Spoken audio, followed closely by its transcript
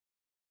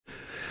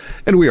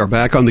And we are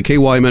back on the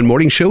KYMN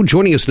Morning Show.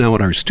 Joining us now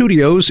in our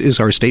studios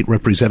is our state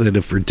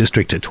representative for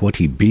District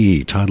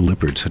 20B, Todd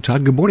Lippert.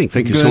 Todd, good morning.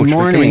 Thank you so much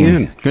for coming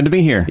in. Good to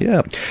be here.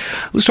 Yeah.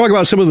 Let's talk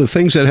about some of the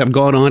things that have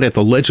gone on at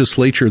the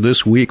legislature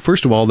this week.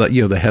 First of all,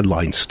 the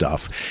headline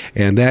stuff,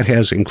 and that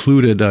has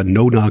included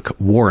no-knock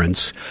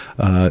warrants.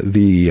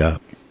 The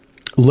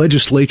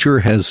legislature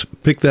has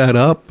picked that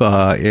up,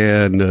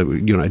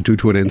 due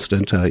to an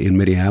incident in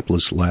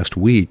Minneapolis last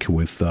week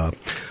with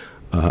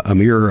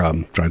Amir,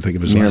 I'm trying to think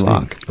of his last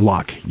name.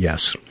 Locke,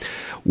 yes.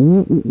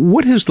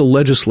 What has the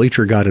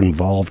legislature got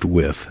involved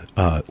with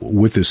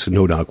this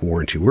no-knock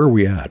warranty? Where are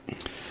we at?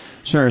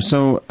 Sure.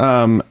 So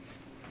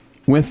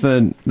with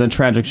the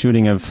tragic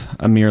shooting of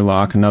Amir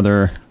Locke,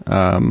 another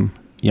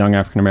young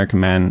African-American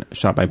man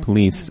shot by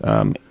police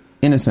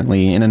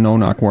innocently in a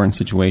no-knock warrant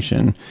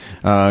situation,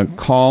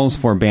 calls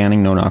for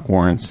banning no-knock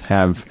warrants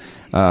have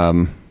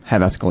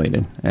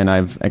escalated. And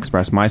I've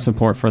expressed my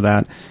support for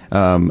that.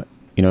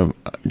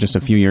 Just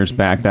a few years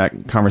back,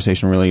 that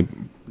conversation really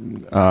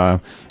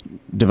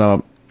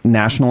developed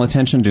national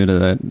attention due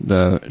to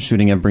the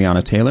shooting of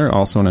Breonna Taylor,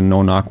 also in a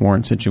no-knock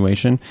warrant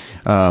situation.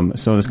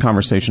 So this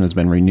conversation has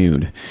been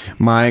renewed.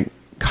 My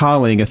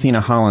colleague,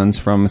 Athena Hollins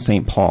from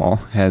St. Paul,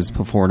 has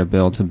put forward a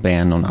bill to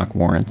ban no-knock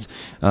warrants.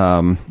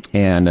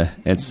 And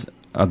it's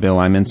a bill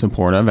I'm in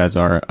support of, as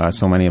are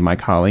so many of my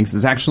colleagues.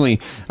 It's actually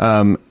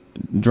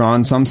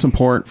drawn some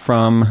support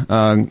from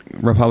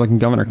Republican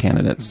governor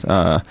candidates.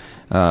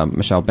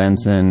 Michelle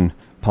Benson,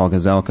 Paul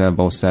Gazelka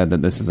both said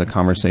that this is a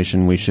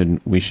conversation we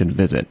should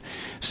visit.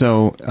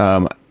 So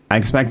I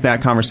expect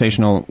that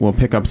conversation will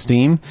pick up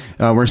steam.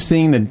 We're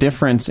seeing the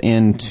difference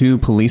in two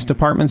police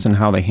departments and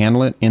how they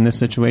handle it in this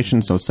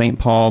situation. So St.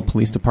 Paul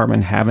Police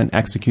Department haven't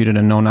executed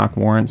a no-knock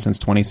warrant since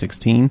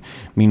 2016.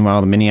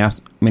 Meanwhile, the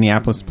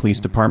Minneapolis Police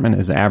Department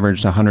has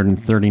averaged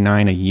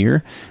 139 a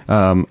year.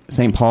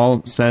 St.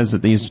 Paul says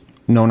that these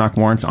no-knock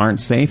warrants aren't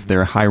safe.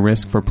 They're high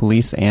risk for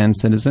police and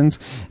citizens,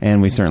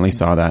 and we certainly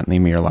saw that in the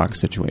Amir Locke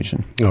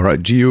situation. All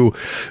right. Do you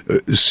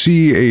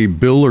see a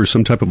bill or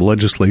some type of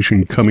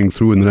legislation coming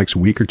through in the next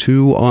week or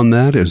two on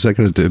that? Is that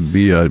going to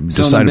be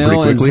decided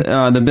pretty quickly?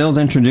 The bill's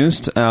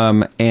introduced,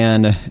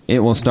 and it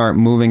will start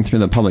moving through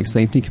the Public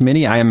Safety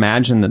Committee. I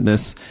imagine that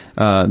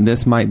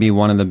this might be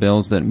one of the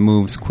bills that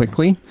moves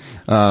quickly,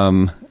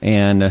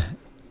 and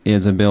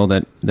is a bill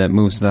that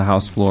moves to the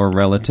House floor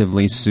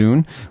relatively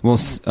soon. We'll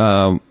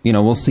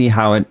see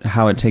how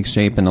it takes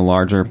shape in the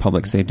larger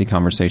public safety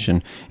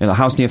conversation. And the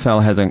House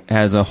DFL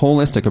has a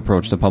holistic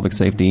approach to public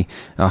safety,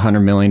 a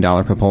 $100 million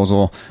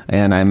proposal,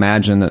 and I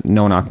imagine that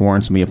no-knock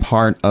warrants will be a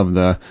part of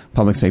the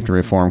public safety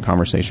reform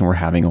conversation we're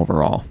having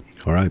overall.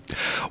 All right.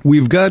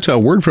 We've got a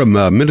word from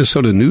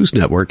Minnesota News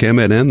Network,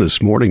 MNN,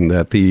 this morning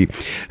that the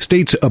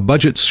state's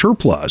budget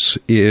surplus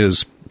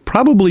is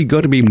probably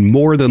going to be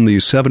more than the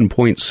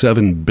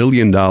 $7.7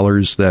 billion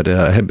that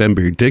had been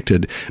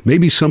predicted,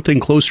 maybe something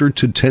closer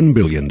to $10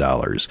 billion.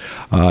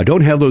 I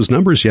don't have those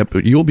numbers yet,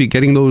 but you'll be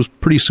getting those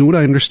pretty soon,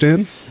 I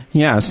understand?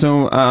 Yeah,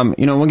 so,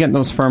 we'll get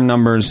those firm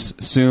numbers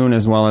soon,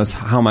 as well as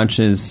how much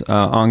is an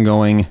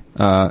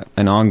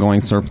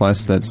ongoing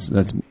surplus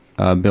that's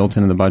built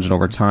into the budget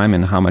over time,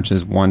 and how much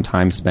is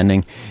one-time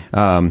spending.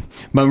 But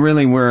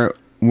really,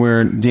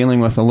 we're dealing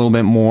with a little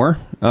bit more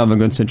of a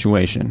good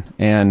situation,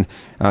 and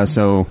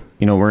so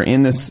we're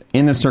in this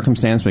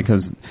circumstance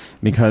because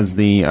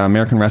the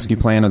American Rescue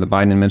Plan of the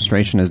Biden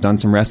administration has done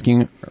some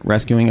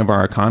rescuing of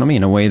our economy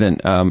in a way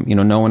that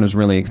no one was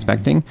really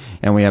expecting,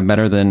 and we have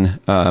better than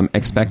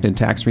expected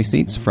tax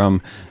receipts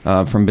from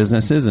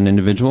businesses and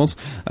individuals,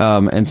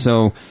 and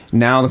so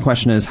now the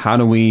question is, how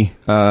do we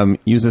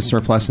use this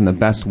surplus in the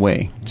best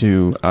way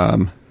to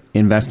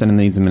invest in the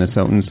needs of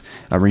Minnesotans,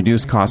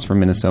 reduce costs for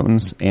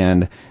Minnesotans,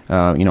 and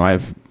I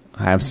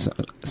have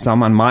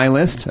some on my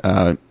list.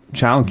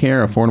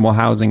 Childcare, affordable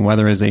housing,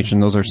 weatherization,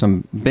 those are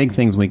some big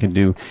things we could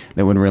do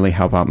that would really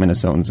help out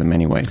Minnesotans in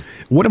many ways.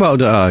 What about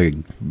a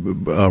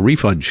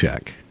refund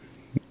check?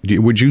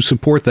 Would you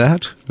support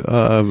that,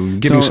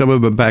 giving some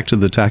of it back to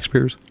the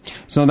taxpayers?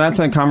 So that's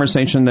a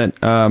conversation that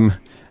I'm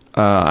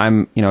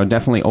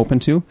definitely open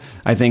to.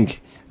 I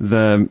think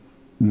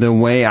the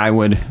way I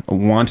would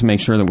want to make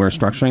sure that we're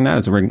structuring that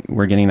is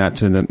we're getting that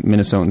to the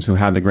Minnesotans who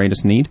have the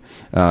greatest need,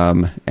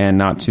 and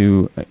not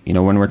to,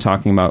 when we're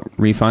talking about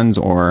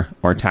refunds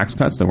or tax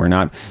cuts, that we're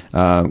not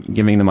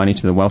giving the money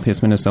to the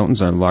wealthiest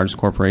Minnesotans or the largest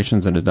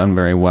corporations that have done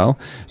very well.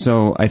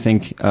 So I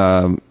think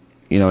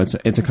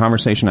it's a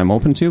conversation I'm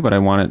open to, but I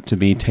want it to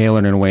be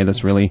tailored in a way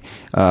that's really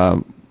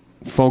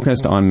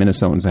focused on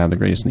Minnesotans that have the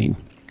greatest need.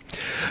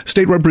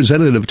 State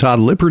Representative Todd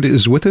Lippert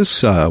is with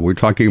us. We're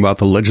talking about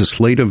the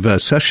legislative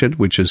session,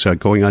 which is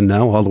going on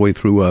now all the way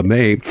through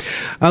May.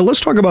 Let's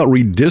talk about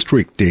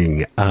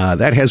redistricting.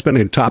 That has been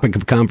a topic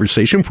of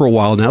conversation for a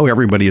while now.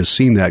 Everybody has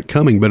seen that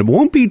coming, but it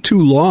won't be too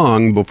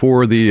long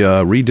before the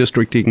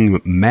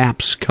redistricting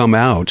maps come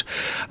out.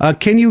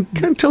 Can you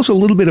kind of tell us a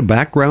little bit of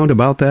background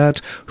about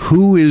that?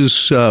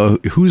 Who's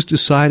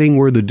deciding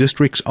where the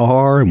districts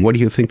are, and what do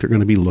you think they're going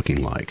to be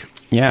looking like?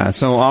 Yeah,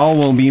 so all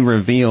will be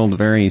revealed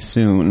very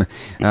soon.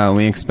 done.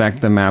 We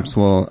expect the maps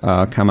will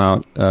come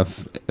out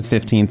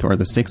 15th or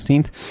the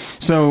 16th.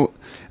 So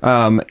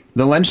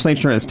the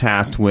legislature is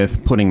tasked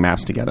with putting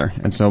maps together.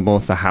 And so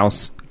both the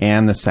House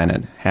and the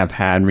Senate have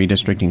had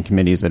redistricting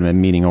committees that have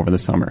been meeting over the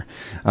summer.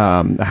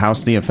 The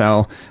House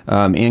DFL,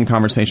 in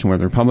conversation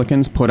with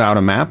Republicans, put out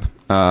a map,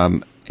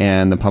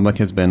 and the public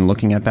has been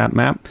looking at that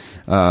map.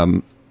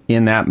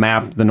 In that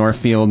map, the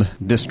Northfield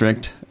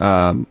district,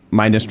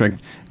 my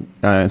district,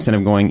 instead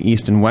of going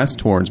east and west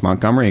towards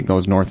Montgomery, it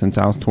goes north and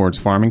south towards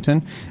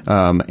Farmington.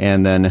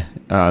 And then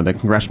the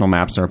congressional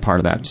maps are a part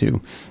of that,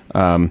 too.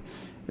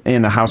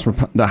 And the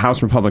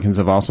House Republicans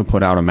have also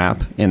put out a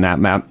map. In that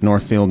map,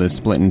 Northfield is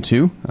split in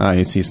two.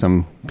 You see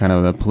some kind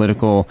of the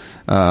political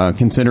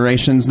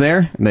considerations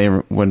there. They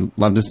would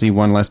love to see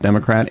one less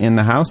Democrat in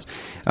the House.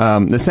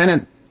 The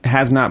Senate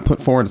has not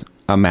put forward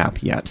a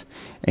map yet.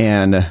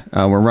 And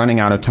we're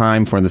running out of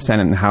time for the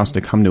Senate and House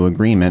to come to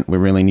agreement. We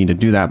really need to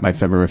do that by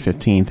February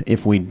 15th.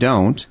 If we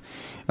don't,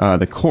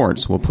 the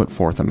courts will put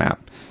forth a map.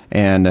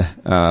 And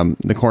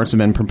the courts have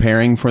been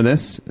preparing for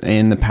this.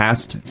 In the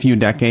past few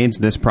decades,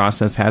 this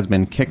process has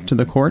been kicked to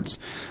the courts.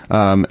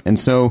 And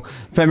so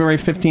February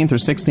 15th or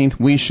 16th,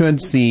 we should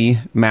see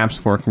maps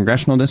for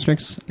congressional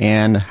districts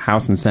and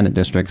House and Senate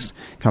districts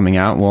coming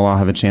out. We'll all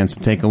have a chance to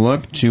take a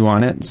look, chew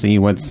on it, see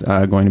what's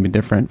going to be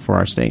different for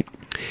our state.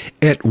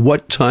 At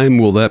what time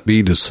will that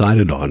be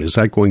decided on? Is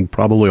that going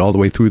probably all the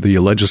way through the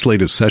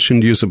legislative session,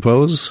 do you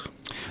suppose?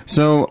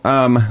 So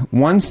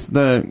once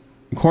the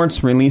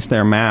courts release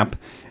their map,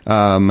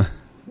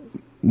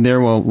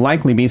 there will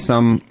likely be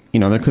some,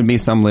 there could be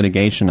some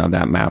litigation of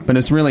that map. But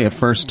it's really a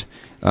first,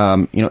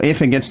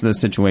 if it gets to the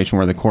situation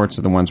where the courts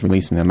are the ones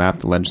releasing the map,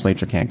 the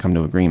legislature can't come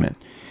to agreement.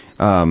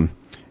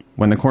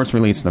 When the courts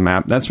release the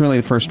map, that's really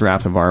the first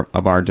draft of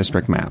our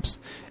district maps.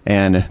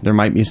 And there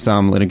might be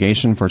some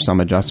litigation for some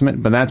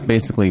adjustment, but that's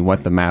basically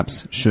what the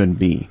maps should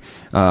be.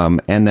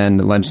 And then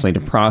the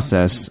legislative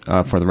process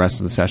for the rest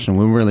of the session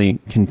will really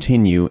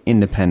continue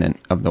independent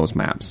of those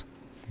maps.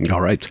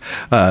 All right.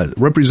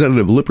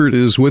 Representative Lippert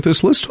is with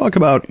us. Let's talk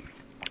about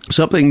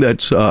something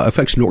that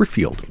affects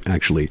Northfield,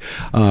 actually.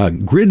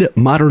 Grid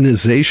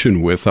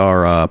modernization with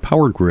our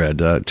power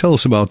grid. Tell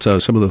us about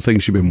some of the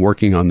things you've been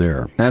working on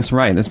there. That's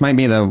right. This might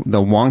be the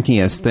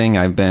wonkiest thing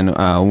I've been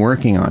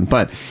working on.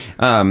 But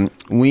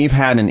we've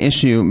had an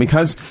issue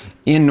because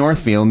in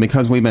Northfield,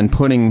 because we've been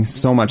putting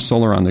so much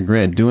solar on the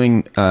grid,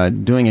 doing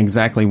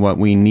exactly what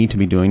we need to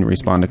be doing to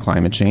respond to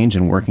climate change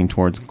and working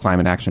towards a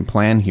climate action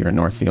plan here in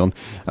Northfield,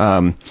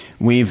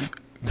 we've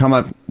come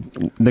up,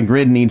 the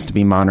grid needs to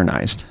be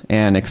modernized.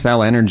 And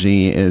Xcel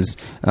Energy has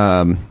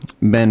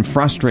been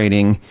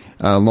frustrating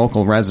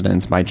local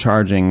residents by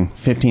charging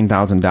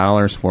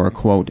 $15,000 for a,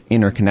 quote,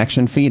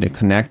 interconnection fee to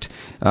connect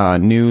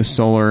new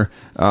solar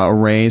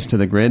arrays to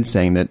the grid,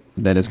 saying that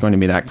it's going to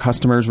be that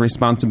customer's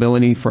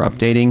responsibility for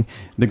updating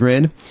the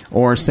grid,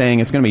 or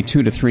saying it's going to be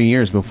 2 to 3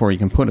 years before you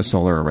can put a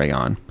solar array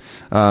on.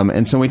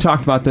 And so we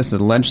talked about this at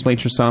the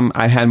legislature some.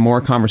 I had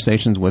more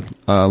conversations with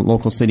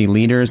local city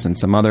leaders and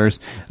some others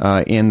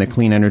in the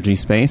clean energy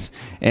space.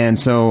 And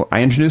so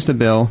I introduced a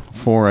bill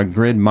for a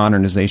grid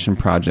modernization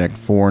project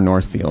for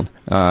Northfield.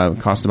 It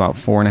cost about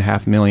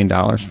 $4.5 million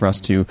for us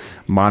to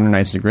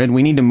modernize the grid.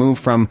 We need to move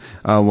from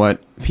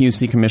what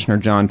PUC Commissioner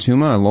John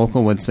Tuma, a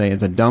local, would say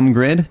is a dumb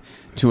grid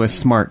to a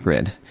smart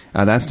grid.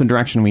 That's the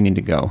direction we need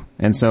to go.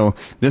 And so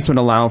this would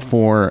allow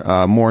for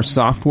more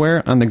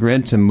software on the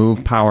grid to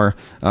move power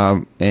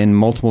in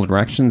multiple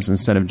directions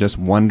instead of just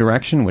one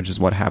direction, which is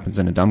what happens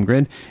in a dumb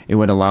grid. It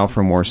would allow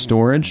for more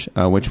storage,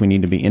 which we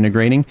need to be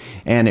integrating.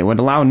 And it would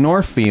allow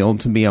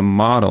Northfield to be a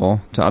model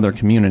to other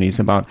communities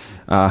about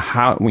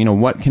how,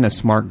 what can a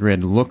smart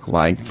grid look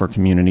like for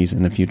communities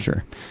in the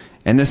future.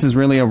 And this is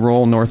really a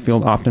role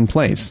Northfield often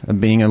plays, of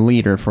being a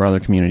leader for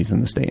other communities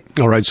in the state.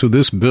 All right, so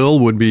this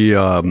bill would be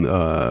on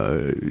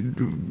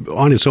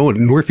its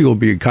own. Northfield would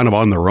be kind of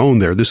on their own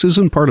there. This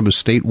isn't part of a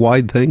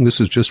statewide thing.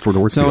 This is just for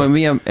Northfield.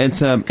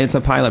 So it's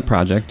a pilot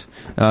project,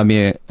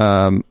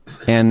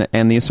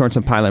 and these sorts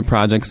of pilot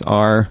projects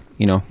are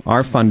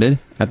funded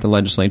at the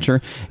legislature.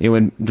 It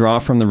would draw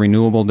from the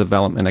Renewable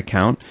Development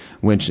Account,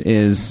 which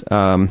is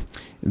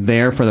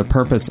there for the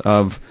purpose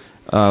of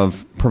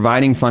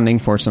providing funding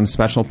for some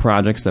special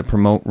projects that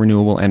promote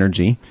renewable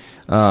energy.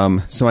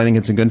 So I think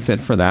it's a good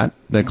fit for that.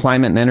 The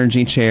Climate and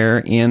Energy Chair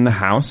in the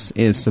House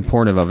is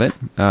supportive of it.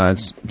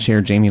 It's Chair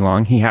Jamie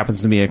Long. He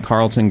happens to be a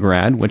Carleton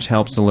grad, which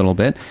helps a little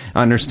bit,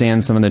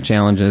 understands some of the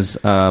challenges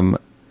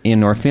in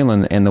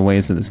Northfield and the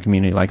ways that this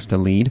community likes to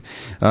lead.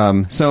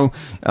 So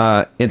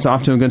it's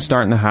off to a good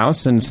start in the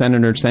House, and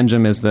Senator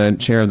Senjum is the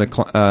chair of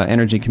the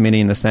Energy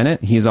Committee in the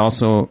Senate. He's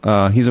also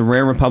he's a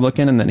rare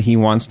Republican in that he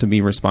wants to be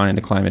responding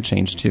to climate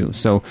change too.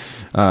 So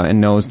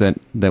and knows that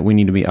we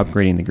need to be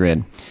upgrading the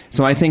grid.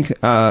 So I think we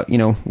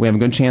have a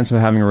good chance of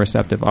having a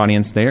receptive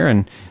audience there,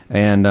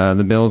 and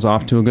the bill's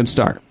off to a good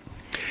start.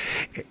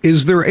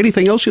 Is there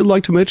anything else you'd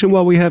like to mention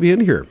while we have you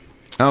in here?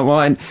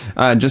 Well,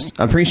 I just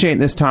appreciate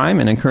this time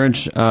and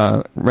encourage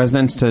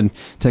residents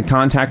to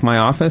contact my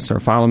office or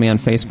follow me on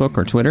Facebook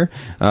or Twitter.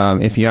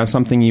 If you have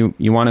something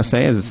you want to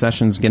say as the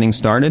session's getting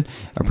started,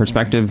 a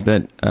perspective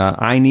that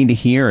I need to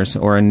hear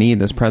or a need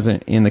that's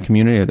present in the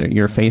community or that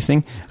you're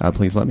facing,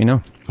 please let me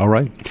know. All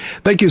right.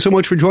 Thank you so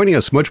much for joining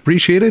us. Much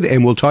appreciated,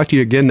 and we'll talk to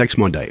you again next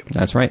Monday.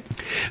 That's right.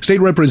 State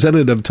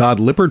Representative Todd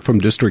Lippert from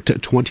District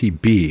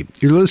 20B.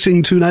 You're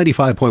listening to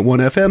 95.1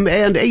 FM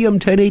and AM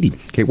 1080,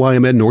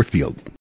 KYMN Northfield.